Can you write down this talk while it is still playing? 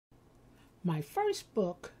My first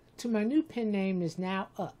book to my new pen name is now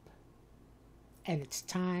up, and it's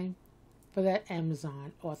time for that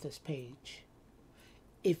Amazon authors page.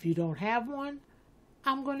 If you don't have one,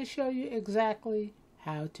 I'm going to show you exactly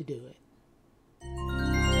how to do it.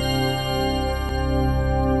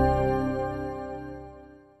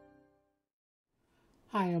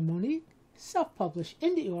 Hi, I'm Monique, self-published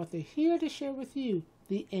indie author, here to share with you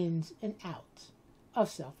the ins and outs of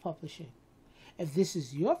self-publishing. If this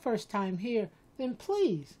is your first time here, then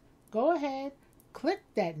please go ahead, click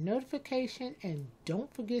that notification, and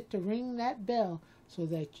don't forget to ring that bell so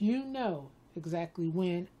that you know exactly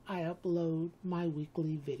when I upload my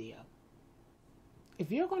weekly video. If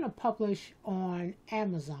you're going to publish on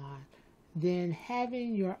Amazon, then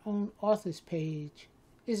having your own authors page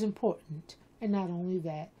is important. And not only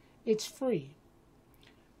that, it's free.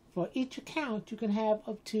 For each account, you can have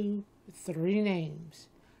up to 3 names.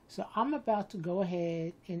 So I'm about to go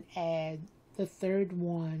ahead and add the third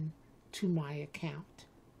one to my account.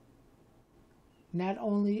 Not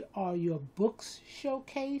only are your books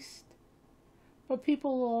showcased, but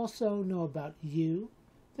people will also know about you.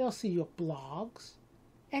 They'll see your blogs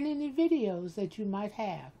and any videos that you might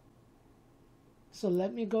have. So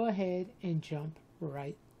let me go ahead and jump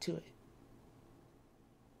right to it.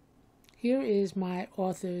 Here is my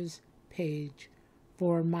author's page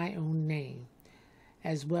for my own name,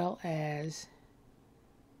 as well as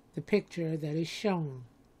the picture that is shown.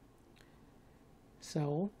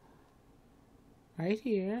 So, right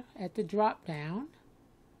here at the drop down,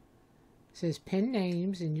 it says pen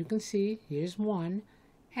names, and you can see here's one,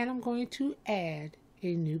 and I'm going to add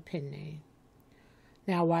a new pen name.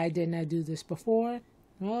 Now, why didn't I do this before?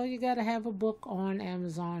 Well, you got to have a book on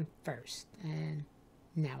Amazon first, and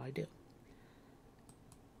now I do.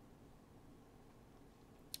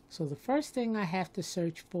 So the first thing I have to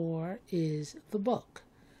search for is the book,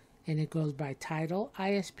 and it goes by title,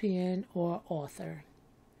 ISBN, or author.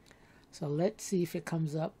 So let's see if it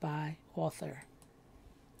comes up by author.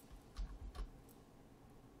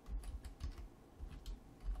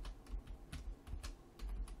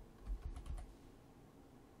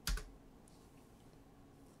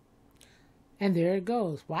 And there it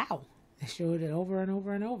goes. Wow, I showed it over and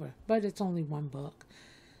over and over, but it's only one book.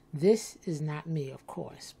 This is not me, of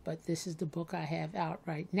course, but this is the book I have out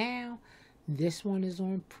right now. This one is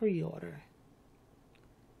on pre-order.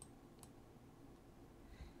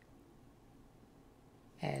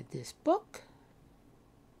 Add this book.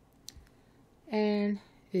 And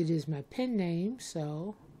it is my pen name,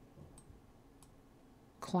 so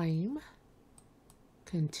claim,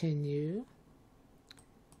 continue,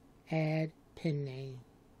 add pen name.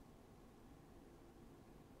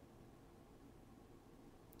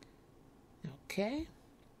 Okay,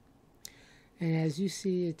 and as you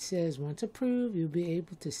see, it says once approved, you'll be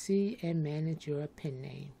able to see and manage your pen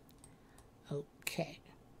name. Okay,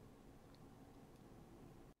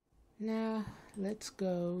 now let's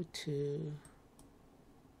go to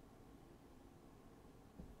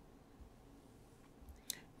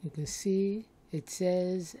you can see it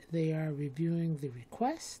says they are reviewing the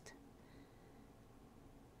request.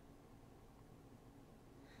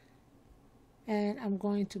 And I'm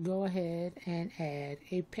going to go ahead and add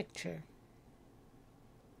a picture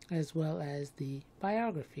as well as the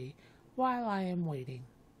biography while I am waiting.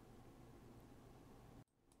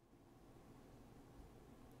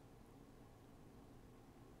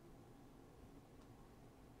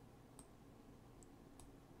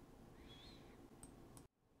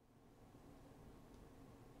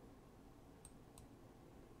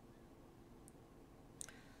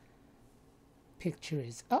 Picture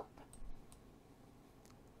is up.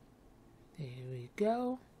 There we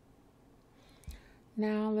go.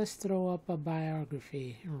 Now let's throw up a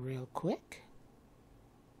biography real quick.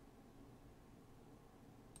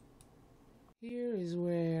 Here is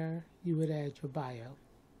where you would add your bio.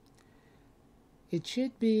 It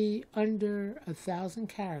should be under 1,000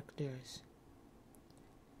 characters.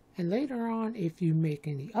 And later on, if you make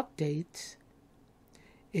any updates,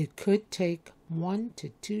 it could take 1 to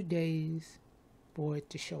 2 days for it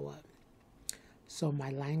to show up. So my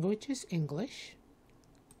language is English.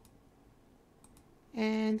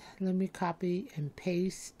 And let me copy and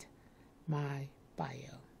paste my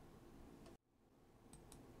bio.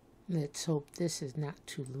 Let's hope this is not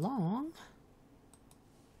too long.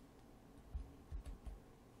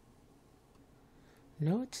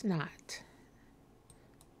 No, it's not.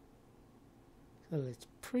 So let's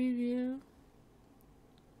preview.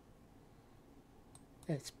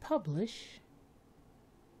 Let's publish.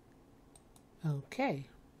 Okay.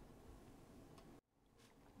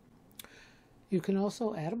 You can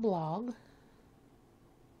also add a blog.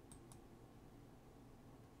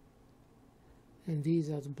 And these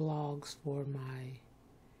are the blogs for my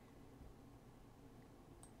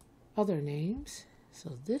other names.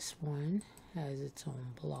 So this one has its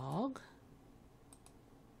own blog.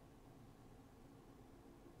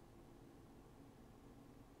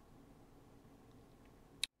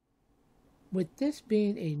 With this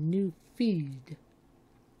being a new feed,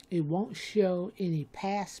 it won't show any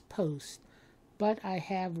past posts, but I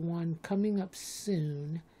have one coming up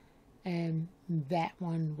soon, and that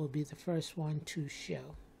one will be the first one to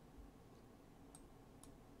show.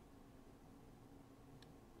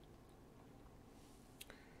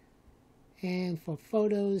 And for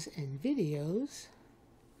photos and videos,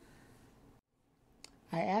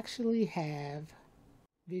 I actually have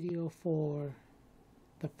video for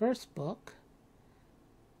the first book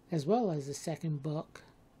as well as the second book,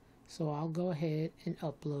 so I'll go ahead and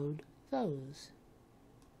upload those.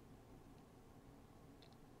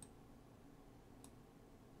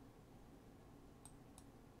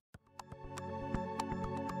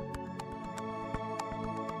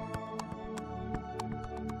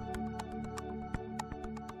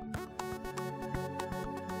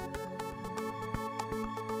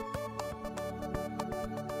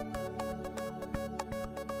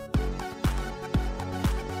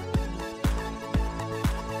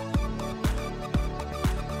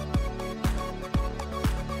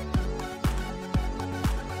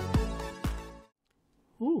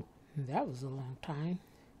 Ooh, that was a long time.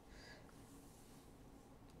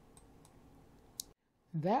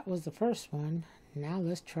 That was the first one. Now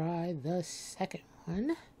let's try the second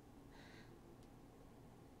one.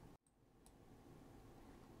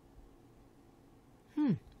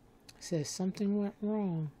 Says something went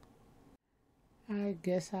wrong. I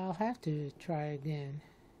guess I'll have to try again.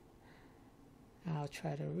 I'll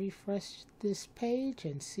try to refresh this page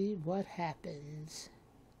and see what happens.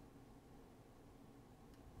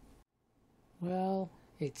 Well,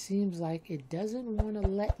 it seems like it doesn't want to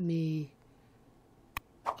let me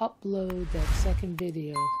upload that second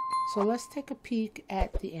video. So let's take a peek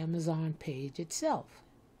at the Amazon page itself.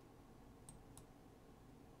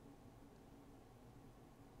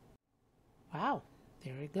 Wow,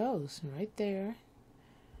 there it goes, right there.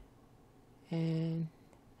 And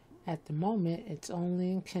at the moment, it's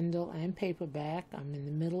only in Kindle and paperback. I'm in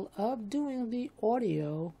the middle of doing the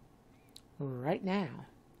audio right now.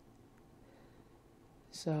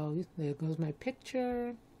 So there goes my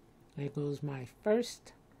picture. There goes my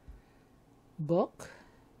first book.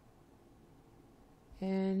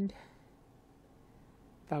 And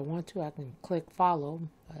if I want to, I can click follow,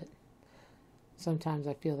 but sometimes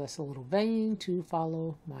I feel that's a little vain to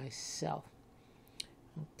follow myself.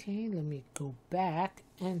 Okay, let me go back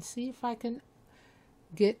and see if I can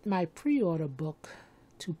get my pre-order book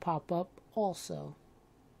to pop up also.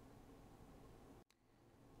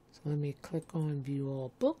 So let me click on view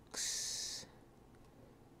all books,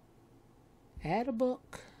 add a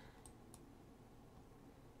book,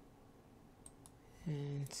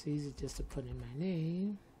 and it's easy just to put in my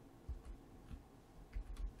name.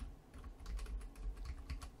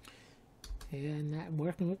 Yeah, not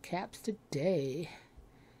working with caps today.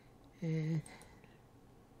 And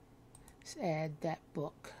let's add that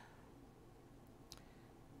book.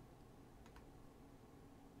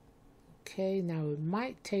 Okay, now it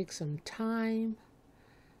might take some time,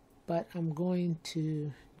 but I'm going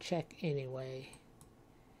to check anyway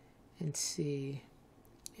and see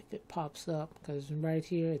if it pops up, because right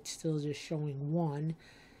here it's still just showing one,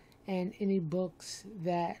 and any books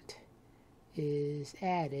that is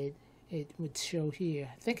added it would show here.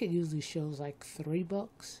 I think it usually shows like 3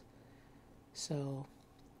 books. So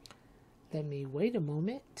let me wait a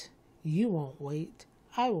moment. You won't wait.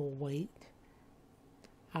 I will wait.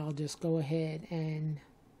 I'll just go ahead and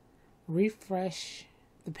refresh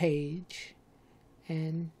the page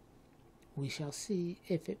and we shall see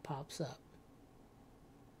if it pops up.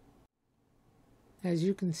 As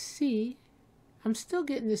you can see, I'm still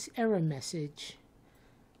getting this error message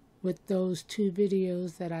with those 2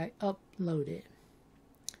 videos that I uploaded.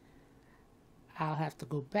 I'll have to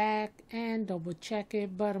go back and double check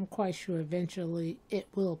it, but I'm quite sure eventually it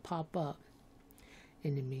will pop up.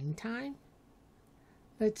 In the meantime,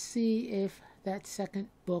 let's see if that second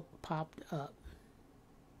book popped up.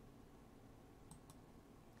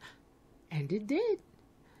 And it did.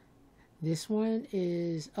 This one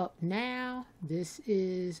is up now. This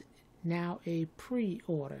is now a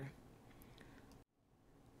pre-order.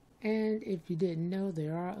 And if you didn't know,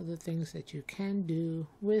 there are other things that you can do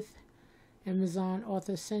with Amazon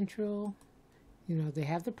Author Central. You know, they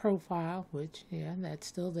have the profile, which, yeah, that's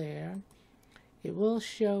still there. It will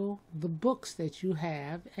show the books that you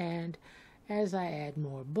have, and as I add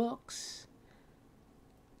more books,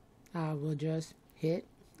 I will just hit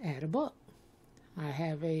add a book. I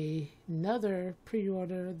have another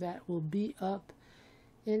pre-order that will be up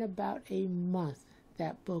in about a month.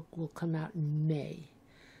 That book will come out in May.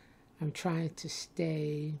 I'm trying to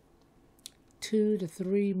stay 2 to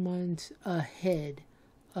 3 months ahead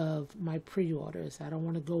of my pre-orders. I don't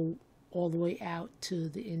want to go all the way out to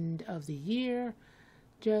the end of the year,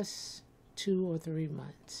 just 2 or 3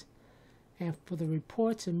 months. And for the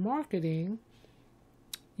reports and marketing,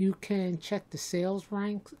 you can check the sales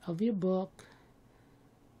ranks of your book.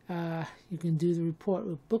 You can do the report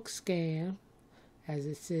with BookScan, as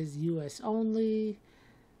it says US only,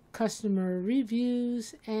 customer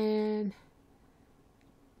reviews, and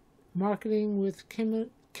marketing with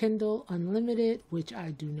Kindle Unlimited, which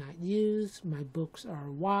I do not use. My books are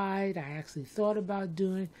wide. I actually thought about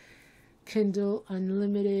doing Kindle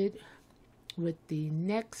Unlimited with the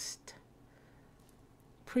next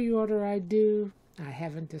pre-order I do. I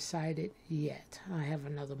haven't decided yet. I have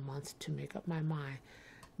another month to make up my mind.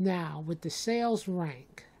 Now, with the sales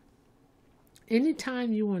rank,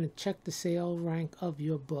 anytime you want to check the sales rank of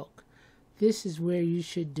your book, this is where you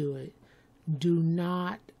should do it. Do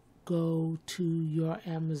not go to your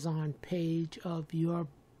Amazon page of your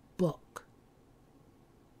book.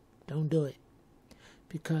 Don't do it,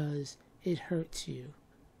 because it hurts you.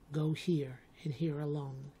 Go here and here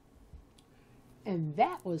alone. And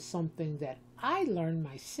that was something that I learned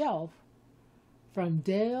myself from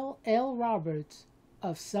Dale L. Roberts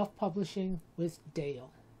of Self-Publishing with Dale.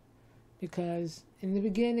 Because in the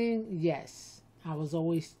beginning, yes, I was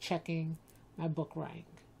always checking my book rank,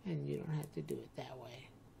 and you don't have to do it that way.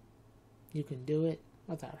 You can do it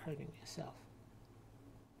without hurting yourself.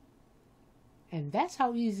 And that's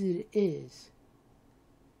how easy it is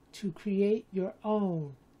to create your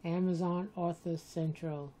own Amazon Author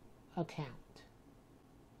Central account.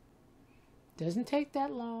 Doesn't take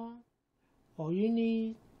that long. All you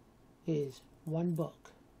need is one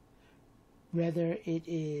book, whether it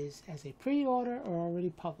is as a pre-order or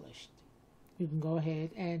already published. You can go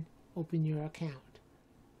ahead and open your account.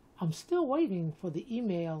 I'm still waiting for the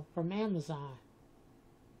email from Amazon,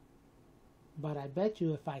 but I bet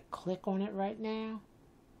you if I click on it right now,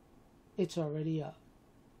 it's already up.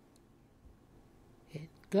 Hit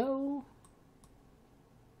go,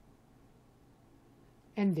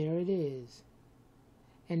 and there it is.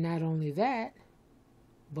 And not only that,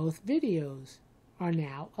 both videos are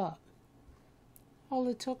now up. All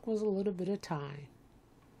it took was a little bit of time.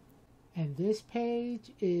 And this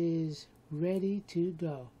page is ready to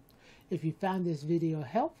go. If you found this video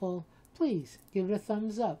helpful, please give it a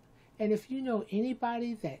thumbs up. And if you know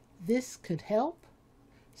anybody that this could help,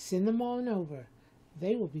 send them on over.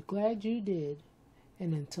 They will be glad you did.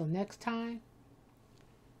 And until next time,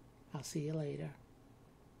 I'll see you later.